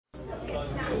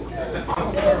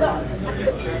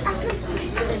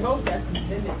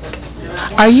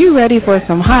Are you ready for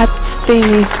some hot,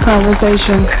 steamy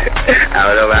conversation? I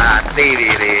don't know about how steamy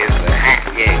it is, but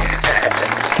hot, yeah.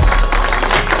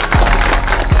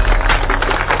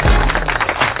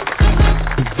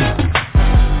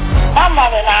 My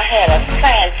mother and I had a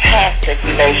fantastic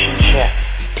relationship.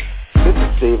 This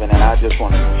is Stephen, and I just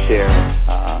wanted to share.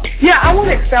 I want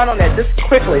to expound on that just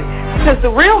quickly, because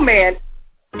the real man.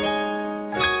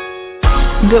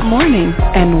 Good morning,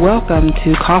 and welcome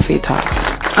to Coffee Talk.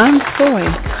 I'm Soy,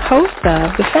 host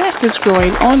of the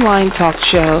fastest-growing online talk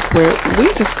show where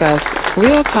we discuss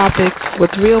real topics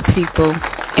with real people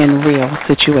in real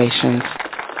situations.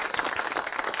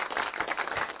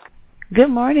 Good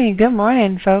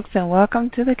morning, folks, and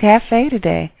welcome to the cafe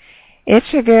today.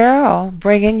 It's your girl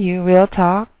bringing you real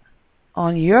talk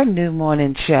on your new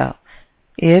morning show.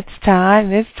 It's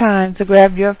time to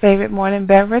grab your favorite morning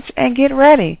beverage and get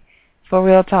ready for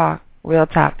real talk, real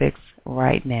topics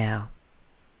right now.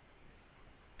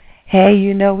 Hey,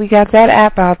 we got that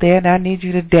app out there, and I need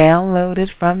you to download it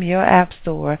from your app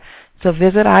store. So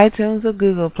visit iTunes or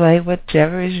Google Play,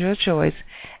 whichever is your choice,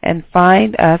 and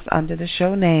find us under the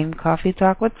show name Coffee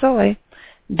Talk with Soy.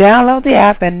 Download the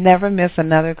app and never miss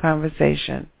another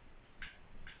conversation.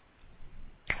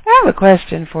 I have a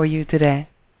question for you today.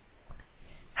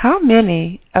 How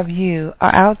many of you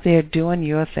are out there doing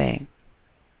your thing?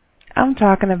 I'm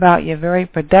talking about you're very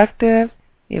productive,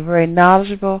 you're very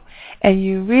knowledgeable, and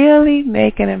you really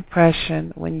make an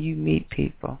impression when you meet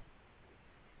people.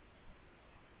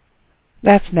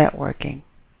 That's networking.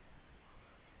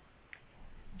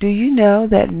 Do you know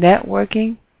that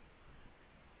networking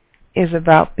is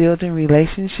about building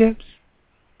relationships?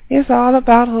 It's all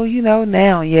about who you know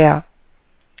now, yeah.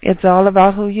 It's all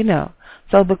about who you know.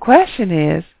 So the question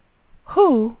is,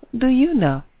 who do you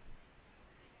know?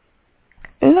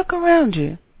 Look around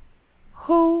you.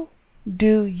 Who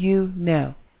do you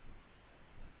know?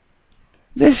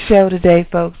 This show today,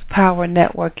 folks, Power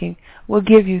Networking, will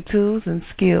give you tools and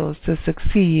skills to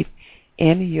succeed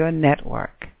in your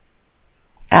network.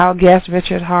 Our guest,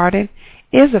 Richard Harding,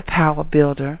 is a power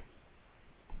builder,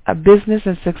 a business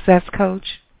and success coach.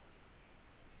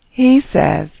 He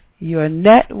says your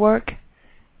network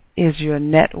is your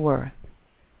net worth.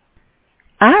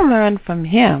 I learned from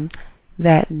him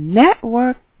that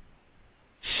network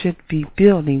should be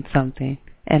building something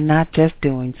and not just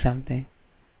doing something.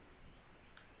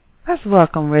 Let's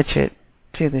welcome Richard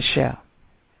to the show.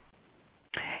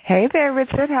 Hey there,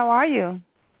 Richard. How are you?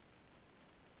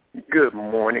 Good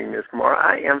morning, Ms. Kamara.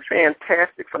 I am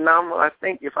fantastic, phenomenal. I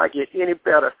think if I get any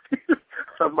better,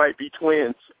 I might be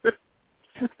twins.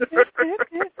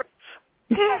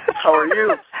 How are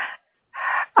you?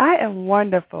 I am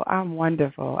wonderful. I'm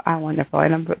wonderful.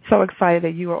 And I'm so excited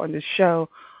that you are on the show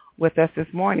with us this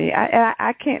morning.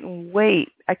 I can't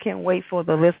wait. I can't wait for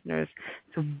the listeners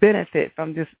to benefit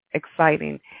from this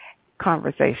exciting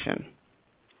conversation.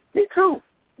 Me too.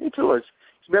 It's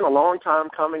been a long time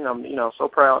coming. I'm, so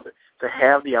proud to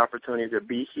have the opportunity to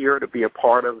be here, to be a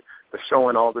part of the show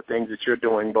and all the things that you're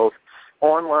doing, both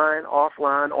online,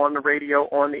 offline, on the radio,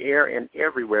 on the air, and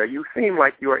everywhere. You seem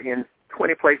like you are in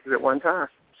 20 places at one time.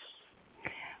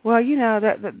 Well,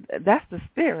 that's the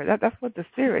spirit. That's what the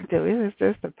spirit do. It's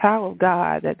just the power of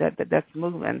God that's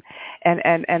moving.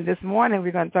 And this morning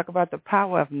we're going to talk about the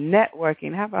power of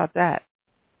networking. How about that?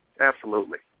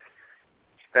 Absolutely.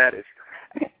 That is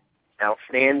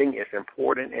outstanding. It's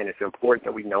important, and it's important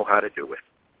that we know how to do it.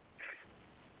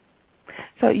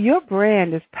 So your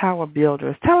brand is Power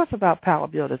Builders. Tell us about Power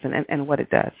Builders and what it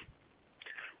does.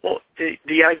 Well,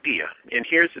 the idea, and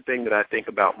here's the thing that I think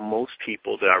about most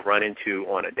people that I run into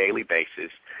on a daily basis,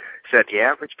 is that the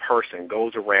average person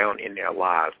goes around in their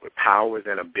lives with powers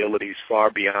and abilities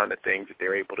far beyond the things that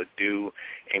they're able to do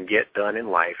and get done in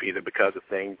life, either because of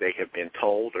things they have been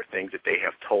told or things that they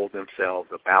have told themselves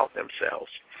about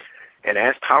themselves. And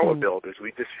as power builders,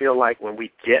 we just feel like when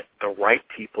we get the right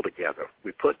people together,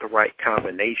 we put the right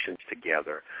combinations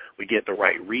together, we get the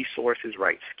right resources,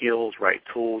 right skills, right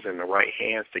tools in the right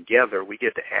hands together, we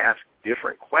get to ask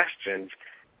different questions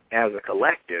as a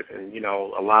collective. And,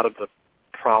 a lot of the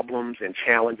problems and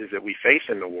challenges that we face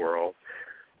in the world,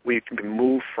 we can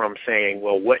move from saying,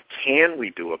 well, what can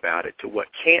we do about it to what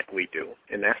can't we do?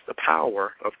 And that's the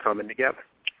power of coming together.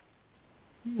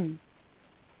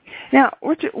 Now,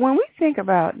 Richard, when we think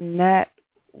about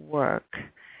network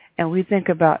and we think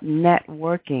about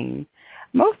networking,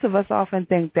 most of us often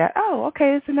think that,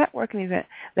 it's a networking event.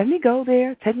 Let me go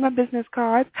there, take my business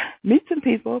cards, meet some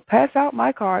people, pass out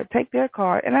my card, take their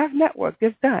card, and I've networked.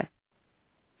 It's done.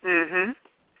 Mm-hmm.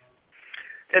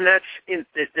 And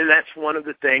that's one of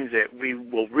the things that we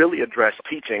will really address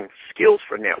teaching skills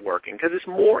for networking, because it's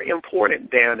more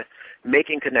important than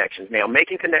making connections. Now,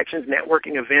 making connections,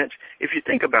 networking events, if you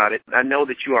think about it, I know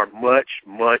that you are much,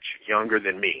 much younger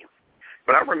than me.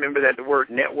 But I remember that the word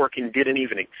networking didn't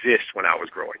even exist when I was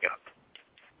growing up.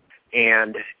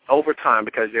 And over time,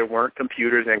 because there weren't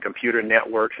computers and computer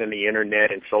networks and the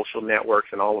Internet and social networks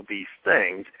and all of these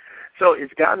things, so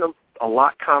it's gotten a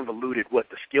lot convoluted what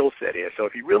the skill set is. So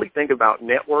if you really think about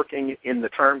networking in the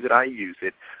terms that I use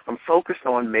it, I'm focused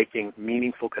on making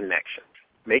meaningful connections,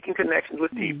 making connections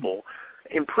with people,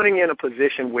 and putting in a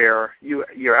position where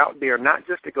you're out there not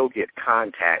just to go get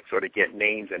contacts or to get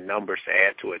names and numbers to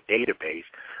add to a database,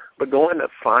 but going to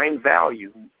find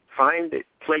value, find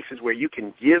places where you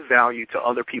can give value to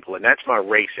other people. And that's my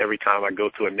race every time I go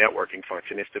to a networking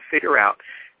function, is to figure out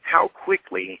how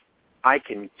quickly I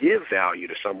can give value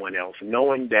to someone else,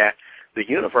 knowing that the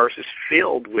universe is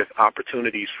filled with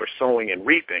opportunities for sowing and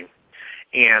reaping.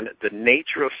 And the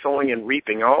nature of sowing and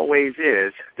reaping always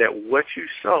is that what you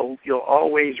sow, you'll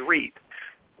always reap.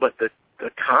 But the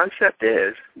concept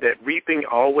is that reaping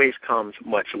always comes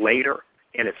much later,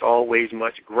 and it's always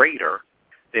much greater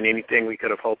than anything we could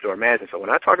have hoped or imagined. So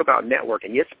when I talk about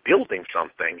networking, it's building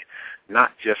something,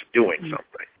 not just doing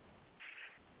something.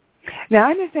 Now,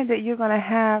 I understand that you're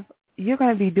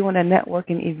going to be doing a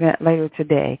networking event later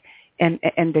today in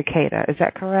Decatur. Is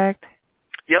that correct?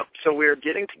 Yep. So we're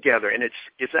getting together, and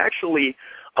it's actually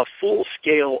a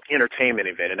full-scale entertainment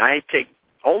event. And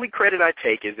only credit I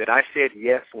take is that I said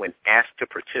yes when asked to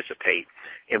participate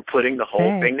in putting the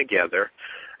whole thing together.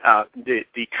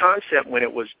 The concept, when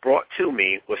it was brought to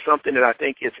me, was something that I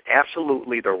think it's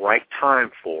absolutely the right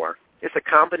time for. It's a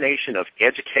combination of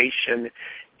education,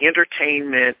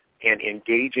 entertainment, and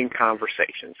engaging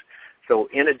conversations. So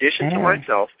in addition to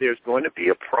myself, there's going to be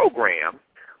a program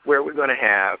where we're going to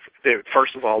have,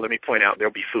 first of all, let me point out,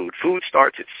 there'll be food. Food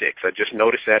starts at 6. I just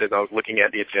noticed that as I was looking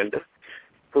at the agenda.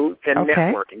 Food and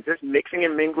networking, just mixing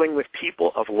and mingling with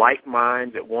people of like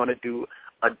minds that want to do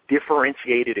a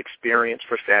differentiated experience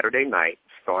for Saturday night,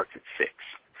 starts at 6.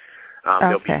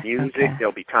 There'll be music,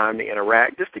 there'll be time to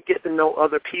interact, just to get to know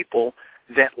other people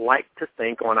that like to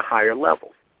think on a higher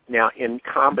level. Now, in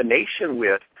combination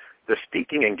with the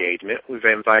speaking engagement, we've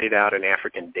invited out an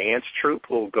African dance troupe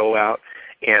who will go out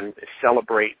and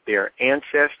celebrate their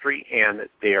ancestry and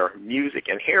their music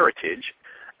and heritage.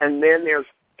 And then there's,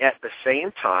 at the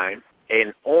same time,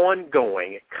 an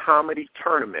ongoing comedy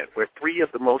tournament where 3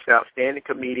 of the most outstanding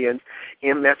comedians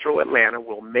in Metro Atlanta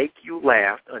will make you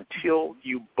laugh until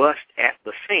you bust at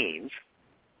the seams.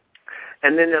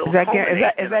 And then is that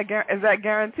guaranteed? Is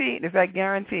that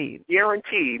guaranteed?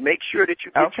 Guaranteed. Make sure that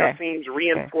you get your themes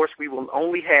reinforced. We will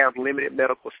only have limited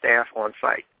medical staff on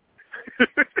site.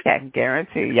 Yeah,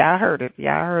 guaranteed. Y'all heard it.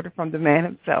 Y'all heard it from the man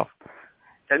himself.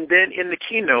 And then in the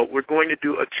keynote, we're going to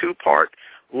do a 2-part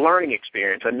learning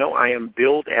experience. I know I am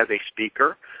billed as a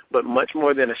speaker, but much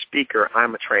more than a speaker,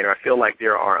 I'm a trainer. I feel like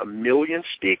there are a million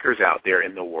speakers out there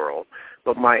in the world,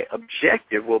 but my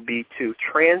objective will be to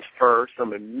transfer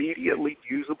some immediately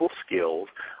usable skills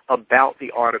about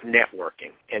the art of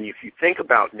networking. And if you think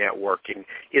about networking,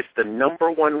 it's the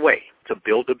number one way to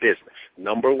build a business,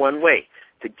 number one way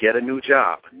to get a new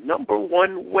job, number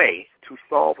one way to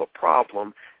solve a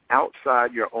problem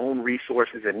outside your own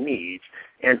resources and needs,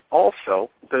 and also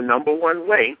the number one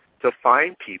way to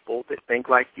find people that think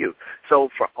like you. So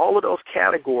for all of those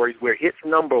categories where it's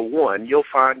number one, you'll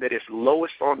find that it's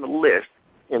lowest on the list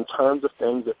in terms of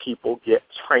things that people get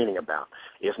training about.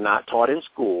 It's not taught in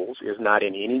schools, it's not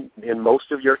in most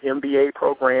of your MBA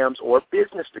programs or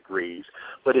business degrees,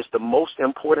 but it's the most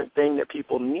important thing that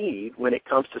people need when it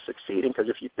comes to succeeding, because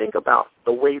if you think about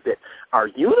the way that our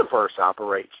universe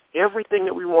operates, everything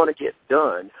that we want to get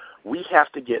done, we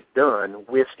have to get done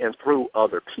with and through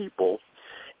other people.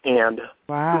 And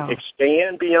to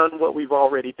expand beyond what we've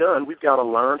already done, we've got to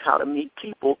learn how to meet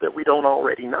people that we don't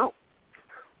already know.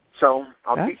 So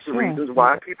I'll teach the reasons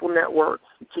why people network,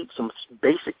 teach some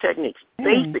basic techniques,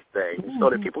 basic things,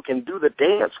 so that people can do the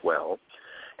dance well.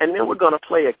 And then we're going to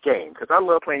play a game, because I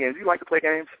love playing games. You like to play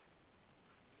games?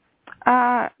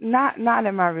 Not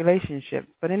in my relationship,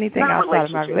 but anything outside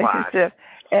of my relationship.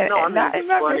 And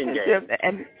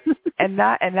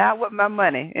not with my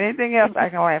money. Anything else I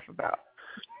can laugh about.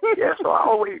 Yeah, so I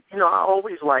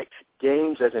always like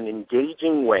games as an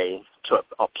engaging way to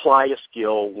apply a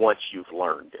skill once you've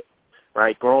learned it,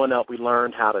 right? Growing up, we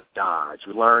learned how to dodge.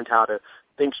 We learned how to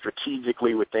think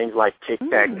strategically with things like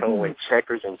tic-tac-toe and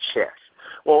checkers and chess.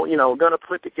 Well, we're going to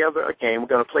put together a game. We're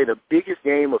going to play the biggest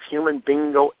game of human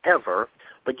bingo ever,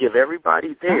 but give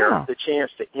everybody there the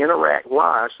chance to interact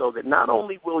live so that not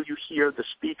only will you hear the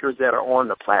speakers that are on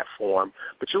the platform,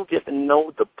 but you'll get to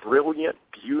know the brilliant,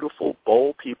 beautiful,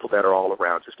 bold people that are all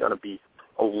around. It's going to be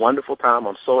a wonderful time.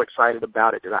 I'm so excited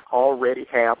about it that I already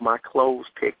have my clothes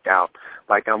picked out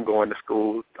like I'm going to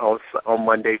school on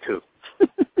Monday, too.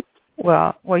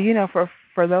 Well,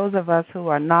 for those of us who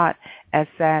are not as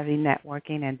savvy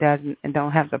networking and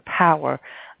don't have the power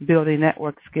building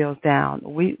network skills down,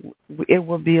 it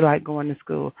will be like going to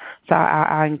school. So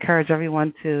I encourage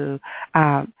everyone to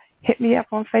hit me up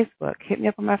on Facebook. Hit me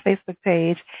up on my Facebook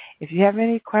page. If you have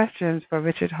any questions for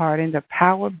Richard Harding, the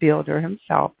power builder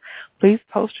himself, please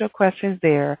post your questions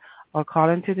there or call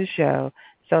into the show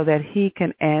so that he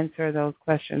can answer those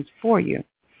questions for you.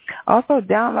 Also,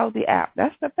 download the app.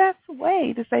 That's the best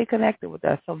way to stay connected with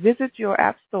us. So visit your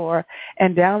app store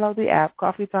and download the app,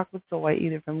 Coffee Talk with Soy,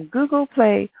 either from Google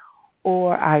Play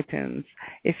or iTunes.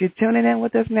 If you're tuning in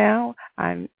with us now,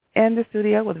 I'm in the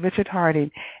studio with Richard Harding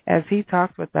as he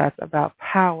talks with us about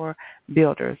power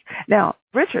builders. Now,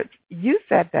 Richard, you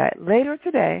said that later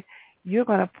today you're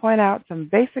going to point out some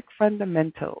basic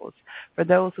fundamentals for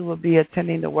those who will be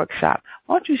attending the workshop.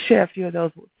 Why don't you share a few of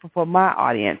those for my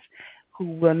audience who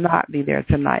will not be there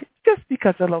tonight just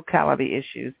because of locality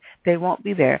issues? They won't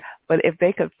be there. But if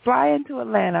they could fly into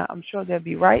Atlanta, I'm sure they'll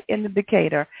be right in the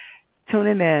Decatur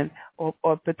tuning in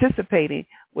or participating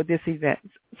with this event.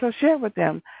 So share with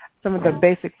them some of the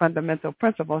basic fundamental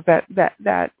principles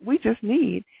that we just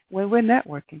need when we're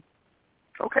networking.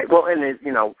 Okay. Well, and,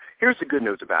 here's the good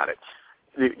news about it.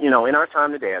 In our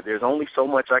time today, there's only so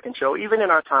much I can show. Even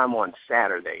in our time on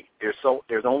Saturday,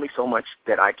 there's only so much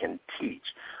that I can teach.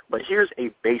 But here's a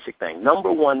basic thing.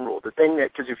 Number one rule, the thing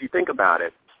that, because if you think about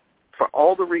it, for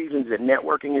all the reasons that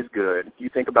networking is good, you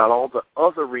think about all the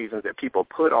other reasons that people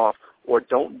put off or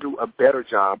don't do a better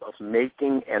job of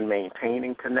making and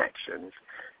maintaining connections.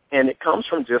 And it comes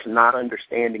from just not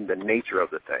understanding the nature of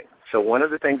the thing. So one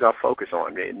of the things I focus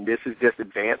on, and this is just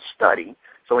advanced study,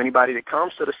 so anybody that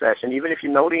comes to the session, even if you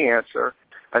know the answer,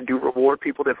 I do reward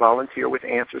people that volunteer with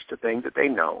answers to things that they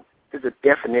know. There's a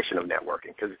definition of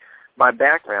networking, because by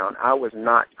background, I was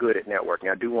not good at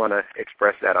networking. I do want to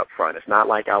express that up front. It's not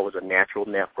like I was a natural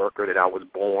networker, that I was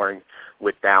born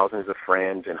with thousands of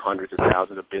friends and hundreds of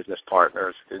thousands of business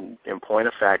partners. In point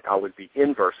of fact, I was the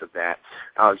inverse of that.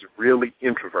 I was really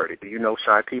introverted. Do you know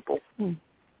shy people?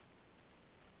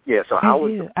 Yeah, so I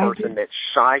was the person that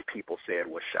shy people said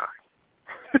was shy.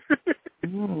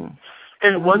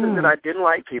 And it wasn't that I didn't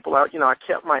like people. I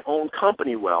kept my own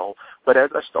company well, but as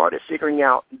I started figuring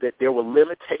out that there were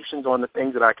limitations on the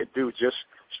things that I could do just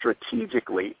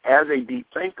strategically as a deep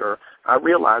thinker, I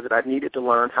realized that I needed to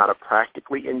learn how to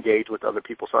practically engage with other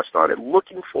people. So I started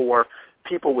looking for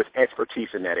people with expertise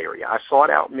in that area. I sought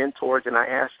out mentors and I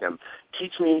asked them,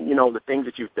 teach me, the things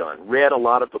that you've done. Read a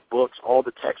lot of the books, all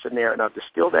the texts in there, and I've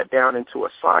distilled that down into a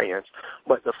science.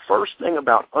 But the first thing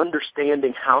about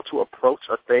understanding how to approach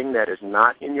a thing that is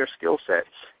not in your skill set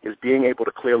is being able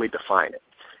to clearly define it.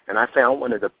 And I found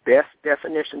one of the best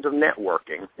definitions of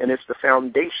networking, and it's the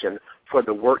foundation for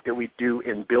the work that we do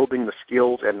in building the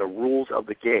skills and the rules of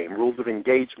the game, rules of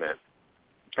engagement.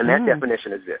 And that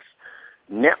definition is this.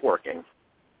 Networking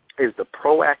is the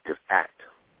proactive act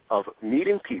of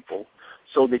meeting people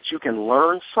so that you can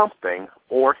learn something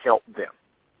or help them.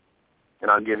 And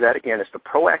I'll give that again. It's the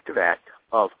proactive act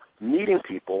of meeting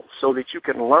people so that you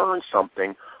can learn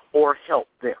something or help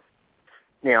them.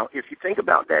 Now, if you think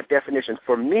about that definition,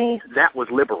 for me, that was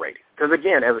liberating. Because,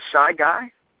 again, as a shy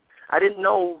guy, I didn't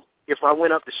know if I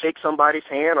went up to shake somebody's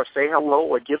hand or say hello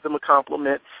or give them a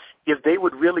compliment, if they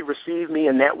would really receive me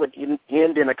and that would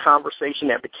end in a conversation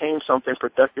that became something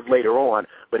productive later on.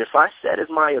 But if I set as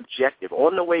my objective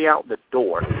on the way out the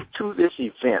door to this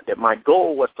event that my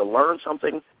goal was to learn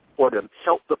something or to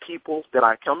help the people that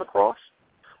I come across,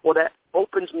 well, that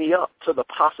opens me up to the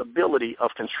possibility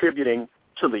of contributing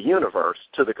to the universe,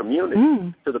 to the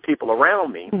community, to the people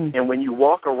around me. And when you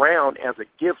walk around as a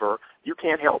giver, you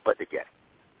can't help but to get.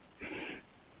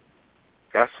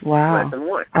 That's lesson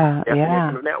one.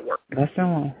 Definition of network.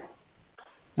 Lesson one.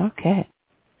 Okay.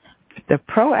 The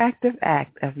proactive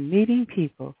act of meeting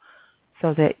people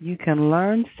so that you can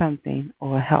learn something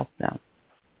or help them.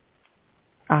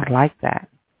 I like that.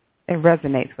 It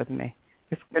resonates with me.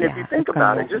 If you think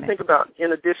about it, just think about,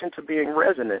 in addition to being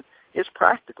resonant, it's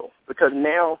practical, because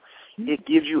now it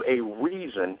gives you a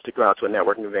reason to go out to a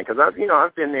networking event. Because I've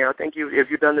been there. I think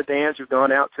if you've done the dance, you've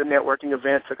gone out to a networking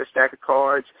event, took a stack of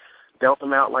cards, dealt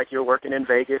them out like you're working in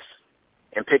Vegas,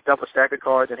 and picked up a stack of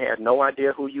cards and had no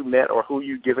idea who you met or who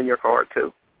you'd given your card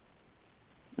to.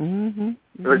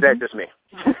 Mm-hmm. Or is that just me?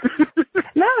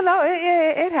 No,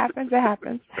 it happens. It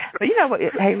happens. But you know what?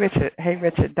 Hey,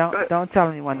 Richard, don't tell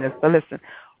anyone this. But listen,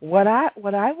 what I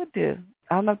would do.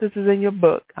 I don't know if this is in your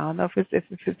book. I don't know if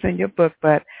it's in your book,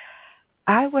 but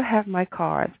I would have my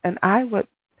cards, and I would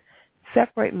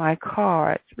separate my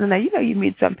cards. Now, you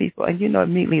meet some people, and you know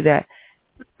immediately that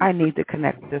I need to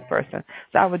connect with this person.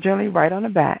 So I would generally write on the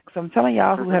back. So I'm telling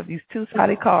y'all who have these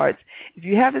two-sided cards, if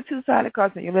you have the two-sided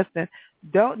cards and you're listening,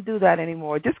 don't do that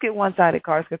anymore. Just get one-sided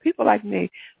cards, because people like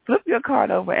me flip your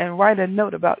card over and write a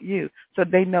note about you so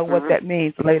they know what that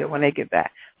means later when they get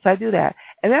back. So I do that.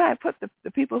 And then I put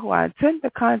the people who I intend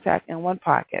to contact in one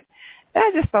pocket, and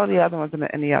I just throw the other ones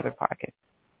in the other pocket.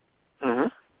 Mm-hmm.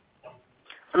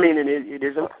 I mean, and it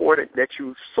is important that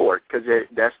you sort, because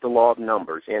that's the law of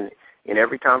numbers. And in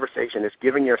every conversation, it's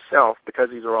giving yourself, because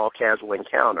these are all casual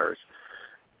encounters,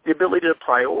 the ability to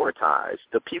prioritize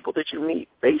the people that you meet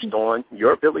based on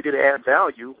your ability to add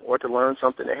value or to learn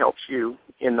something that helps you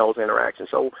in those interactions.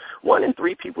 So 1 in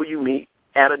 3 people you meet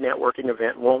at a networking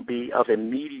event won't be of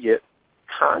immediate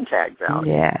contact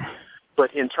value. Yeah.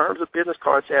 But in terms of business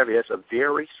card savvy, that's a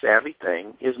very savvy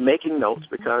thing, is making notes,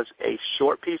 because a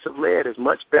short piece of lead is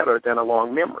much better than a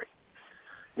long memory.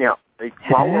 Now,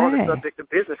 while we're on the subject of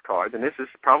business cards, and this is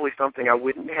probably something I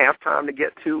wouldn't have time to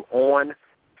get to on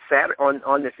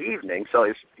this evening, so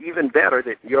it's even better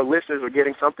that your listeners are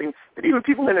getting something that even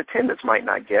people in attendance might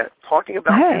not get. Talking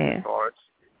about business cards,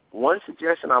 one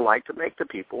suggestion I like to make to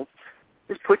people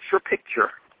is put your picture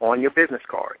on your business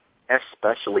card,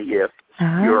 especially if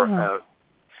you're a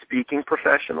speaking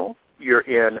professional, you're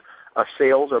in a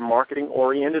sales or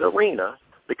marketing-oriented arena,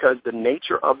 because the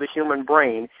nature of the human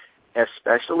brain,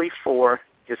 especially for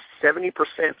is 70%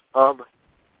 of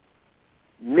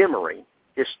memory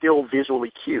is still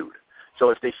visually cued. So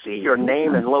if they see your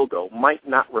name and logo, might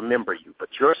not remember you, but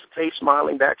your face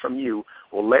smiling back from you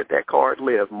will let that card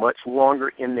live much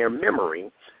longer in their memory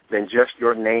than just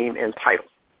your name and title.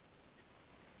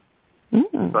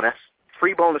 So that's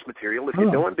free bonus material if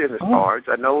you're doing business cards.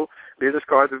 I know business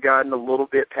cards have gotten a little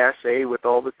bit passé with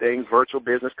all the things, virtual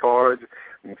business cards.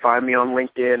 You can find me on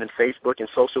LinkedIn and Facebook and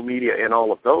social media and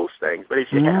all of those things. But if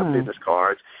you have business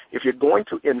cards, if you're going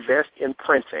to invest in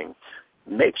printing,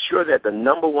 make sure that the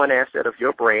number one asset of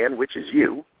your brand, which is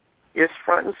you, is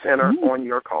front and center on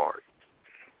your card.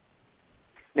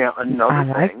 Now,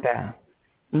 another thing. That.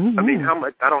 I mean,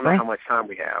 I don't know how much time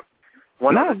we have.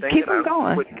 One other thing that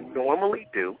I would normally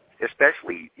do,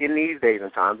 especially in these days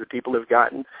and times that people have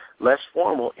gotten less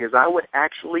formal, is I would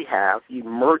actually have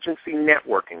emergency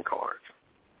networking cards.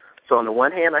 So on the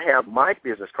one hand, I have my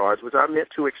business cards, which are meant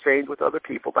to exchange with other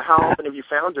people. But how often have you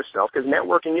found yourself, because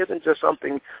networking isn't just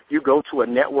something you go to a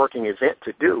networking event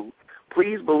to do.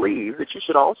 Please believe that you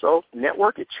should also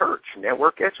network at church,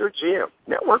 network at your gym,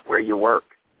 network where you work.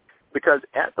 Because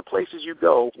at the places you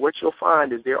go, what you'll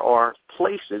find is there are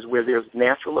places where there's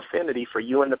natural affinity for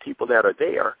you and the people that are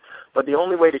there. But the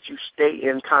only way that you stay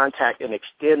in contact and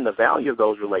extend the value of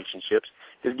those relationships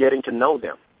is getting to know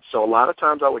them. So a lot of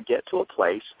times I would get to a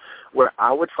place where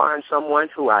I would find someone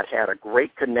who I'd had a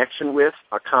great connection with,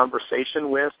 a conversation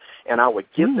with, and I would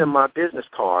give them my business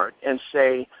card and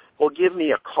say, well, give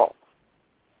me a call.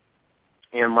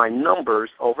 And my numbers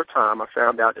over time, I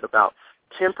found out that about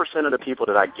 10% of the people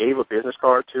that I gave a business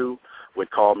card to would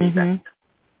call me back.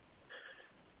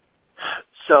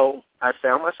 So I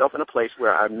found myself in a place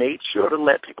where I made sure to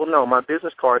let people know my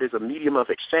business card is a medium of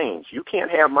exchange. You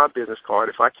can't have my business card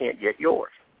if I can't get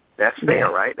yours. That's fair,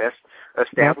 right? That's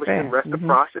establishing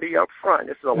reciprocity up front.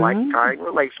 This is a like-kind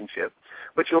relationship.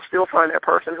 But you'll still find that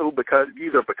person who,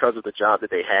 either because of the job that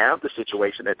they have, the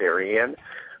situation that they're in,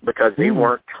 because they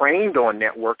weren't trained on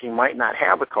networking, might not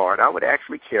have a card. I would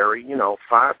actually carry,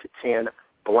 5 to 10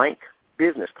 blank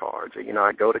business cards.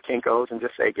 I go to Kinko's and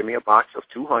just say, give me a box of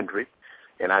 200,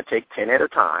 and I take 10 at a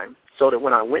time, so that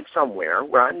when I went somewhere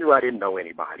where I knew I didn't know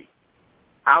anybody,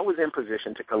 I was in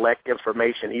position to collect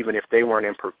information even if they weren't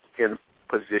in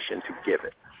position to give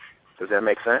it. Does that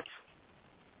make sense?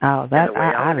 Oh,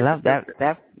 I love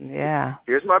that. Yeah.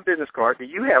 Here's my business card. Do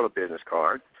you have a business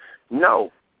card?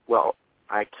 No. Well,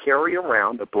 I carry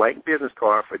around a blank business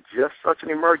card for just such an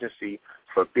emergency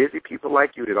for busy people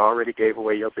like you that already gave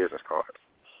away your business card.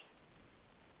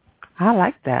 I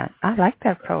like that. I like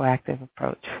that proactive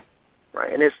approach.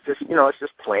 Right, and it's just it's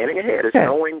just planning ahead. It's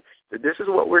knowing that this is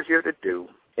what we're here to do,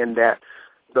 and that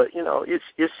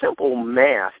it's simple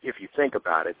math if you think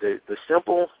about it. The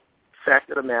simple fact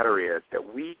of the matter is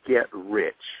that we get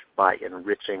rich by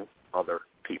enriching other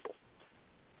people.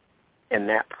 in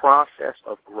that process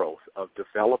of growth, of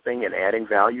developing and adding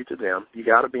value to them, you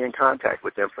got to be in contact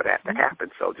with them for that to happen.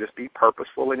 So just be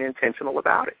purposeful and intentional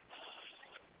about it.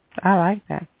 I like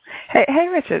that. Hey,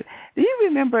 Richard, do you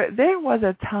remember there was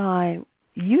a time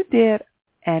you did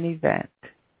an event,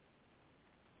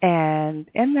 and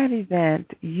in that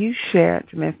event you shared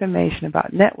some information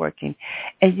about networking,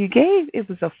 and you gave, it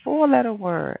was a 4-letter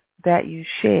word that you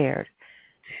shared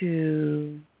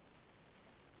to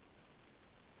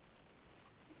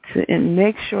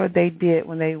make sure they did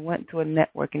when they went to a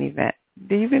networking event.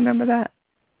 Do you remember that?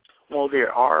 Well,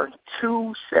 there are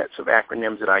 2 sets of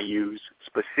acronyms that I use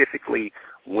specifically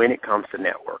when it comes to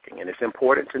networking, and it's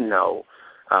important to know,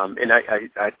 and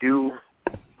I do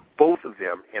both of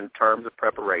them in terms of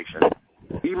preparation.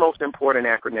 The most important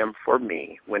acronym for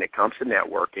me when it comes to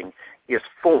networking is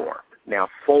FORM. Now,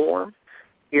 FORM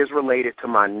is related to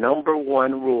my number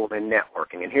 1 rule in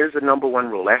networking. And here's the number 1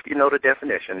 rule. After you know the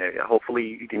definition,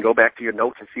 hopefully you can go back to your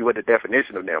notes and see what the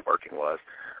definition of networking was.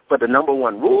 But the number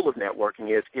 1 rule of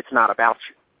networking is it's not about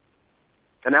you.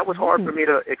 And that was hard for me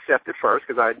to accept at first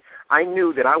because I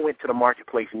knew that I went to the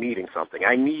marketplace needing something.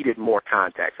 I needed more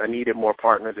contacts. I needed more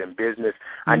partners in business.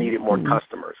 I needed more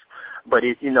customers. But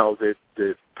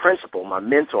the principal, my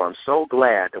mentor, I'm so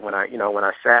glad that when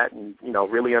I sat and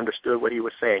really understood what he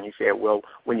was saying, he said, well,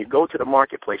 when you go to the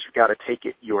marketplace, you got to take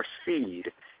it your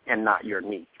seed and not your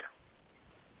need.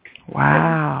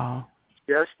 Wow.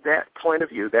 And just that point of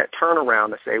view, that turnaround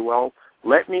to say, well,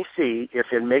 let me see if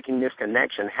in making this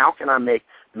connection, how can I make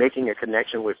making a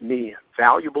connection with me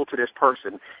valuable to this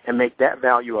person and make that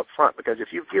value up front? Because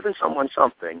if you've given someone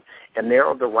something and they're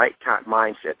of the right kind of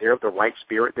mindset, they're of the right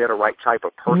spirit, they're the right type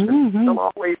of person, they'll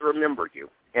always remember you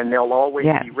and they'll always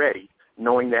be ready,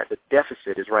 knowing that the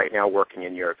deficit is right now working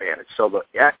in your advantage. So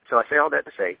I say all that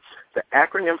to say the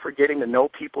acronym for getting to know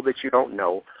people that you don't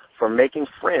know, for making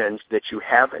friends that you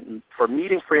haven't, for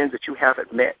meeting friends that you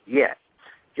haven't met yet,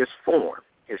 is FORM.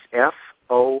 It's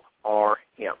FORM.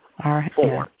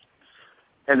 FORM.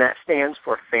 And that stands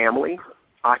for family,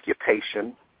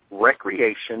 occupation,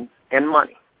 recreation, and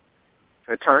money.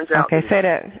 It turns out. Okay, say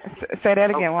that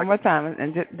again one more time,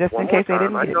 and just in case they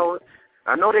didn't get it.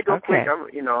 I know they go quick.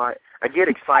 I get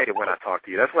excited when I talk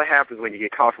to you. That's what happens when you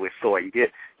get coffee with soy. You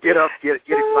get up, get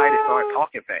excited, start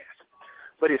talking fast.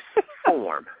 But it's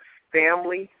FORM: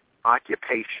 family,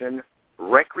 occupation,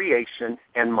 recreation,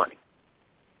 and money.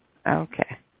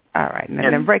 Okay. All right. And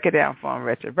then break it down for him,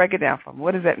 Richard. Break it down for him.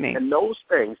 What does that mean? And those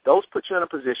things, those put you in a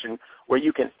position where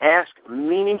you can ask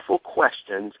meaningful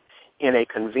questions in a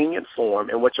convenient form.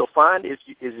 And what you'll find is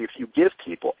if you give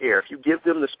people air, if you give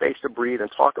them the space to breathe and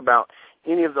talk about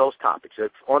any of those topics,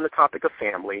 if on the topic of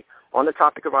family, on the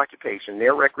topic of occupation,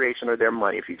 their recreation or their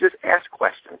money, if you just ask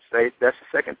questions, that's the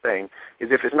second thing,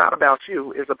 is if it's not about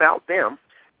you, it's about them,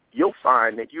 you'll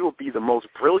find that you will be the most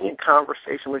brilliant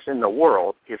conversationalist in the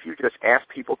world if you just ask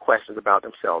people questions about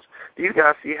themselves. Do you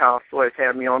guys see how Floyd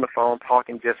had me on the phone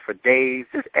talking just for days,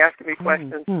 just asking me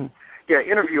questions? Yeah,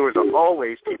 interviewers are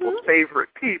always people's favorite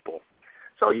people.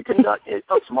 So you conduct a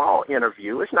small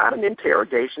interview. It's not an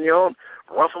interrogation. You don't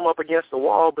rough them up against the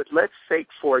wall. But let's take,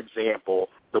 for example,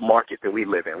 the market that we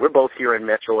live in. We're both here in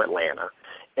Metro Atlanta.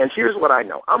 And here's what I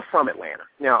know. I'm from Atlanta.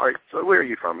 Now, so where are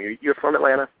you from? You're from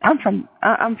Atlanta? I'm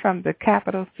from the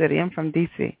capital city. I'm from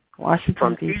D.C.,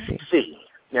 Washington, D.C. From D.C.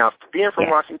 Now, being from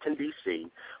Washington, D.C.,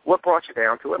 what brought you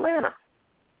down to Atlanta?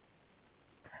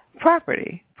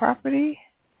 Property.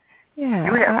 Yeah,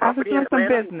 you had I was doing some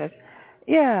business.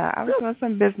 Yeah, I was doing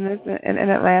some business in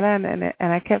Atlanta,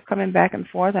 and I kept coming back and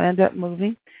forth, and I ended up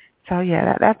moving. So,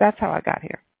 yeah, that's how I got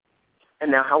here.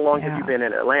 And now how long have you been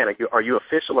in Atlanta? Are you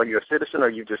official? Are you a citizen, or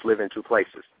you just live in two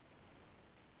places?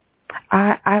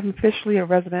 I'm officially a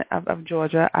resident of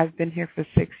Georgia. I've been here for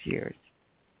 6 years.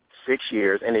 6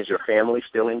 years. And is your family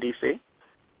still in D.C.?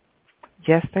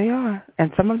 Yes, they are.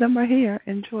 And some of them are here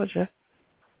in Georgia.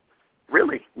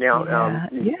 Really? Now,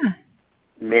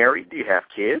 married? Do you have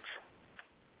kids?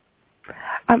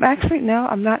 I'm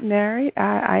not married.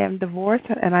 I am divorced,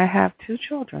 and I have 2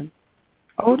 children.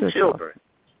 Older children.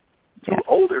 Two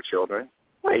older children?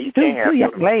 Well, you can't have two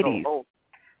young ladies. So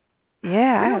yeah, really?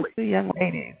 I have 2 young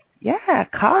ladies. Yeah,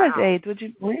 college age. Would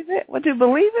you believe it?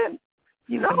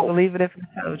 You wouldn't believe it if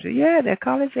I told you. Yeah, they're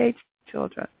college age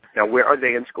children. Now, where are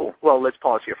they in school? Well, let's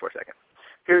pause here for a second.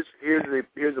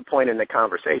 Here's the point in the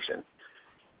conversation.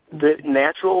 The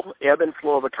natural ebb and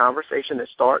flow of a conversation that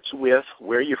starts with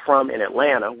where you're from in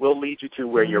Atlanta will lead you to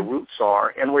where your roots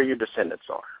are and where your descendants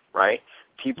are, right?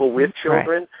 People with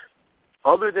children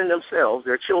other than themselves,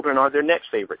 their children are their next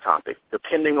favorite topic,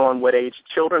 depending on what age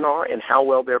children are and how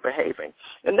well they're behaving.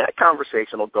 And that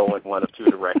conversation will go in one of two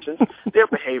directions. They're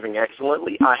behaving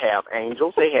excellently. I have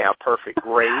angels. They have perfect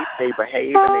grades. They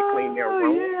behave and they clean their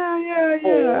room.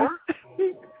 Or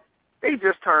they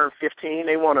just turned 15.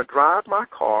 They want to drive my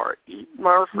car, eat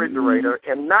my refrigerator,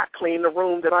 and not clean the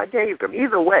room that I gave them.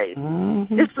 Either way,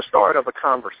 it's the start of a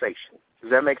conversation. Does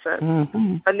that make sense?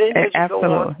 And then as you go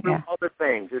on through other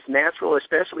things, it's natural,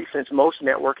 especially since most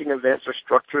networking events are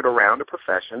structured around a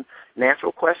profession.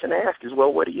 Natural question to ask is,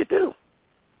 well, what do you do?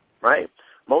 Right?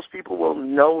 Most people will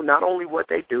know not only what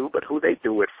they do, but who they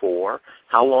do it for,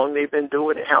 how long they've been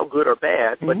doing it, how good or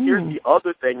bad. But here's the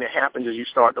other thing that happens as you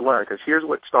start to learn, because here's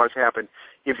what starts to happen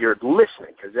if you're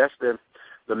listening, because that's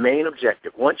the main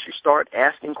objective. Once you start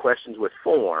asking questions with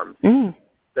form,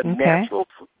 the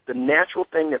natural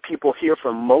thing that people hear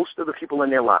from most of the people in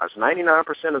their lives, 99%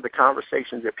 of the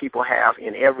conversations that people have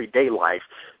in everyday life,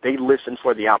 they listen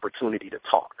for the opportunity to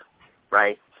talk,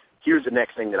 right? Here's the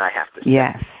next thing that I have to say.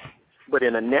 Yes. But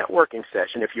in a networking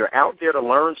session, if you're out there to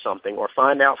learn something or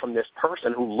find out from this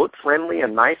person who looked friendly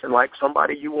and nice and like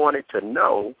somebody you wanted to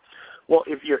know, well,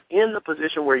 if you're in the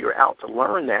position where you're out to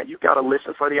learn that, you've got to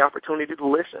listen for the opportunity to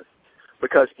listen.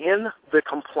 Because in the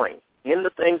complaint, in the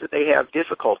things that they have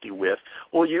difficulty with,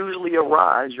 will usually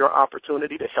arise your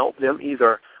opportunity to help them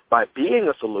either by being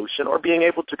a solution or being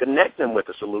able to connect them with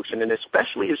a solution. And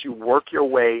especially as you work your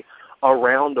way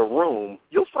around a room,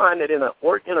 you'll find that in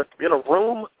a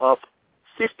room of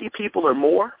 50 people or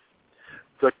more,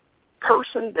 the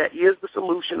person that is the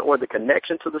solution or the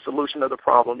connection to the solution of the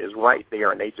problem is right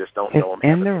there, and they just don't know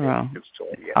them. In the room.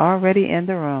 Already in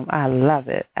the room. I love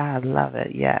it. I love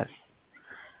it. Yes.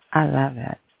 I love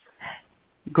it.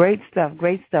 Great stuff.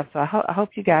 Great stuff. So I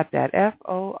hope you got that.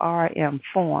 FORM,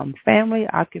 form, family,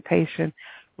 occupation,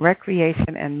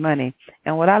 recreation, and money.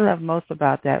 And what I love most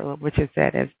about that, what Richard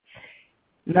said, is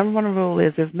number one rule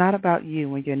is it's not about you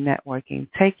when you're networking.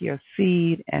 Take your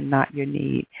seed and not your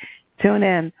need. Tune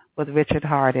in with Richard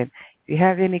Hardin. If you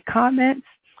have any comments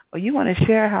or you want to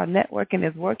share how networking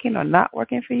is working or not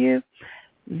working for you,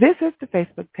 visit the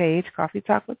Facebook page, Coffee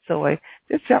Talk with Soy.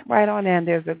 Just jump right on in.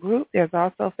 There's a group. There's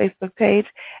also a Facebook page,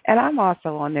 and I'm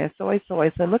also on there, Soy. So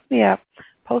look me up.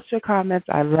 Post your comments.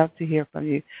 I love to hear from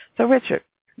you. So, Richard,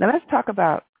 now let's talk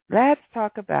about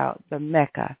the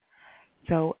Mecca.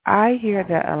 So I hear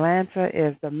that Atlanta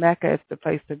is the Mecca. It's the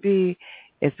place to be.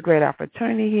 It's a great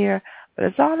opportunity here. But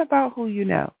it's all about who you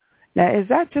know. Now, is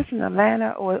that just in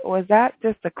Atlanta, or is that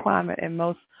just the climate in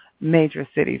most major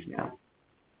cities now?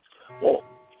 Well,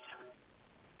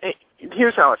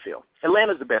 here's how I feel.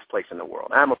 Atlanta's the best place in the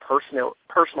world. I'm a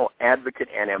personal advocate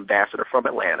and ambassador from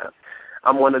Atlanta.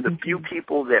 I'm one of the few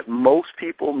people that most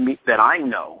people meet that I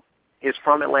know is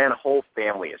from Atlanta. Whole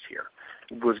family is here.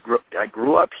 I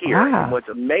grew up here, and what's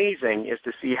amazing is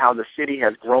to see how the city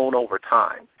has grown over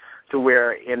time to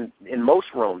where in most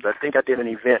rooms, I think I did an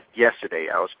event yesterday,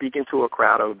 I was speaking to a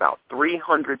crowd of about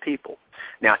 300 people.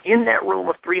 Now, in that room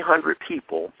of 300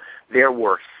 people, there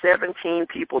were 17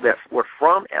 people that were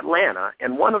from Atlanta,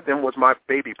 and one of them was my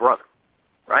baby brother,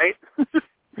 right? So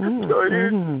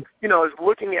it's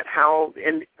looking at how,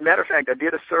 and matter of fact, I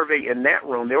did a survey in that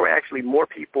room. There were actually more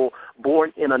people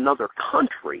born in another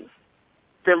country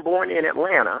than born in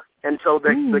Atlanta. And so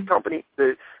the company,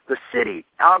 the city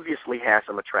obviously has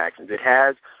some attractions. It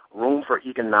has room for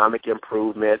economic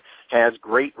improvement, has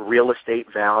great real estate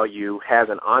value, has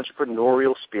an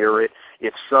entrepreneurial spirit.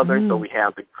 It's southern, so we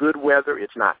have the good weather.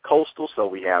 It's not coastal, so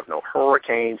we have no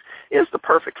hurricanes. It's the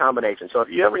perfect combination. So if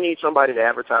you ever need somebody to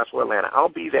advertise for Atlanta, I'll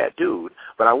be that dude.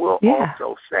 But I will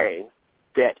also say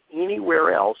that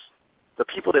anywhere else, the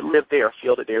people that live there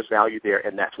feel that there's value there,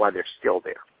 and that's why they're still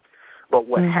there. But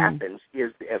what happens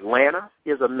is Atlanta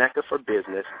is a mecca for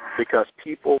business because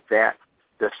people that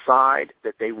decide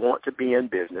that they want to be in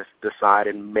business decide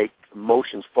and make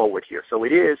motions forward here. So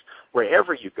it is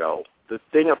wherever you go. The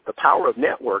power of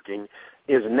networking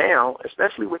is now,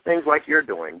 especially with things like you're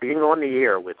doing, being on the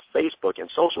air with Facebook and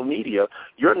social media,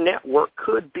 your network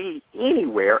could be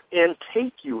anywhere and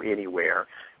take you anywhere.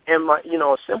 And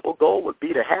a simple goal would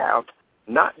be to have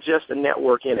not just a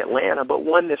network in Atlanta, but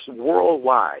one that's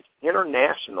worldwide,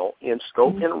 international in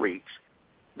scope and reach,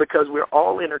 because we're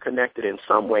all interconnected in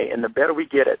some way, and the better we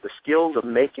get at the skills of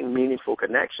making meaningful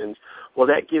connections, well,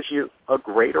 that gives you a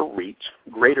greater reach,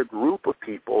 greater group of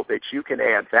people that you can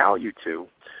add value to.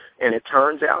 And it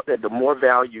turns out that the more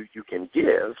value you can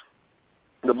give,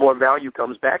 the more value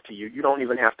comes back to you. You don't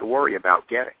even have to worry about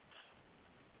getting.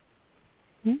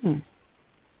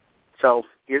 So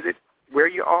is it where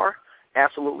you are?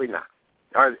 Absolutely not.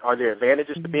 Are there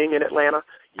advantages to being in Atlanta?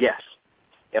 Yes.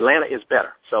 Atlanta is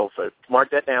better. So mark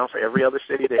that down for every other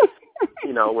city that,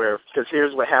 because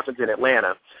here's what happens in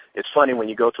Atlanta. It's funny, when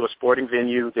you go to a sporting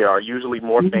venue, there are usually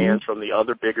more fans from the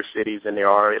other bigger cities than there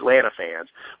are Atlanta fans.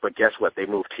 But guess what? They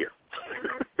moved here.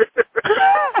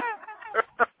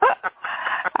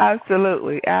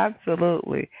 Absolutely.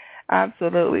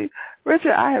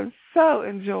 Richard, I have so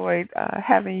enjoyed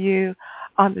having you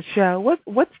on the show.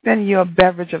 What's been your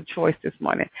beverage of choice this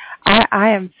morning? I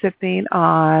am sipping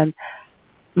on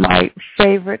my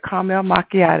favorite caramel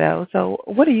macchiato. So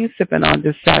what are you sipping on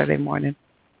this Saturday morning?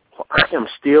 Well, I am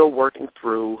still working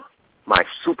through my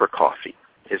super coffee.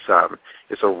 It's a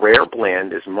rare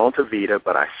blend. It's Montevita,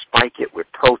 but I spike it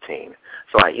with protein.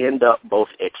 So I end up both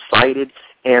excited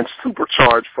and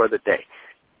supercharged for the day.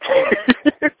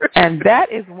 And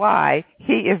that is why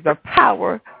he is the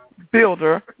power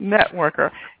builder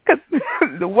networker. Because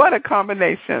what a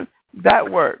combination.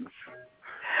 That works.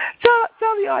 Tell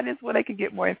the audience where they can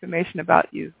get more information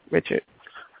about you, Richard.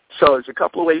 So there's a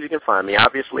couple of ways you can find me.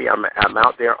 Obviously, I'm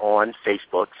out there on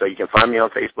Facebook, so you can find me on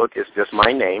Facebook. It's just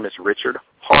my name. It's Richard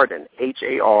Hardon,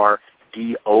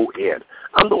 Hardon.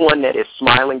 I'm the one that is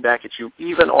smiling back at you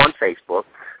even on Facebook.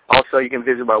 Also, you can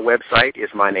visit my website.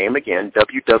 It's my name again,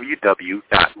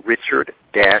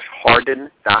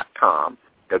 www.richard-hardon.com,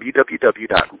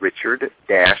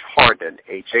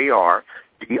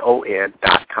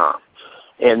 www.richard-hardon.com.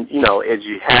 And, as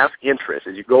you have interest,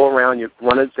 as you go around,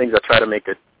 one of the things I try to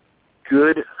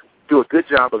do a good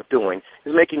job of doing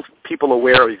is making people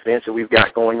aware of events that we've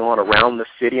got going on around the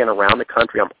city and around the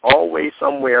country. I'm always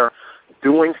somewhere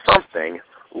doing something,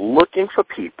 looking for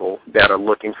people that are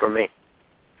looking for me.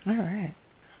 All right.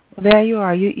 Well, there you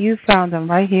are. You found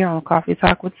them right here on Coffee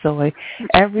Talk with Soy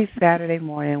every Saturday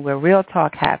morning where real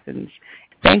talk happens.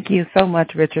 Thank you so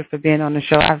much, Richard, for being on the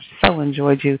show. I've so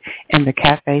enjoyed you in the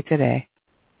cafe today.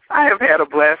 I have had a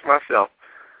blast myself.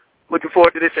 Looking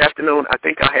forward to this afternoon. I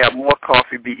think I'll have more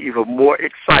coffee, be even more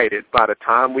excited by the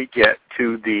time we get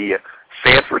to the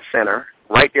Sanford Center,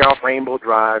 right there off Rainbow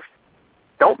Drive.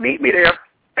 Don't meet me there.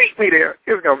 Beat me there.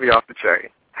 It's going to be off the chain.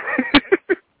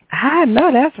 I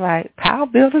know that's right. Power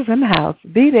Builders in the house.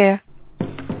 Be there.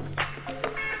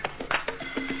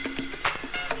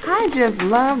 I just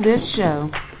love this show.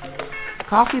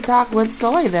 Coffee Talk with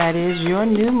Soy, that is your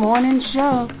new morning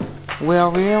show, where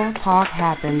real talk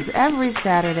happens every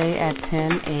Saturday at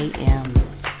 10 a.m.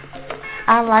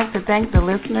 I'd like to thank the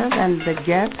listeners and the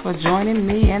guests for joining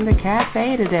me in the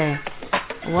cafe today.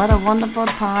 What a wonderful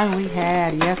time we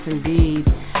had, yes indeed.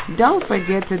 Don't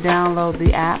forget to download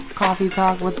the app Coffee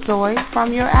Talk with Soy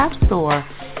from your app store.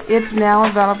 It's now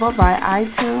available by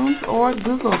iTunes or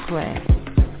Google Play.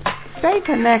 Stay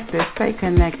connected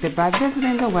by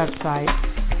visiting the website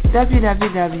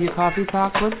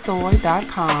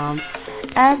www.coffeetalkwithsoy.com,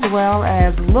 as well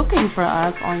as looking for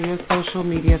us on your social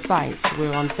media sites.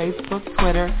 We're on Facebook,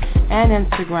 Twitter, and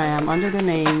Instagram under the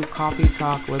name Coffee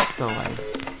Talk with Soy.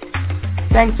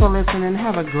 Thanks for listening.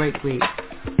 Have a great week.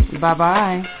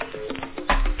 Bye-bye.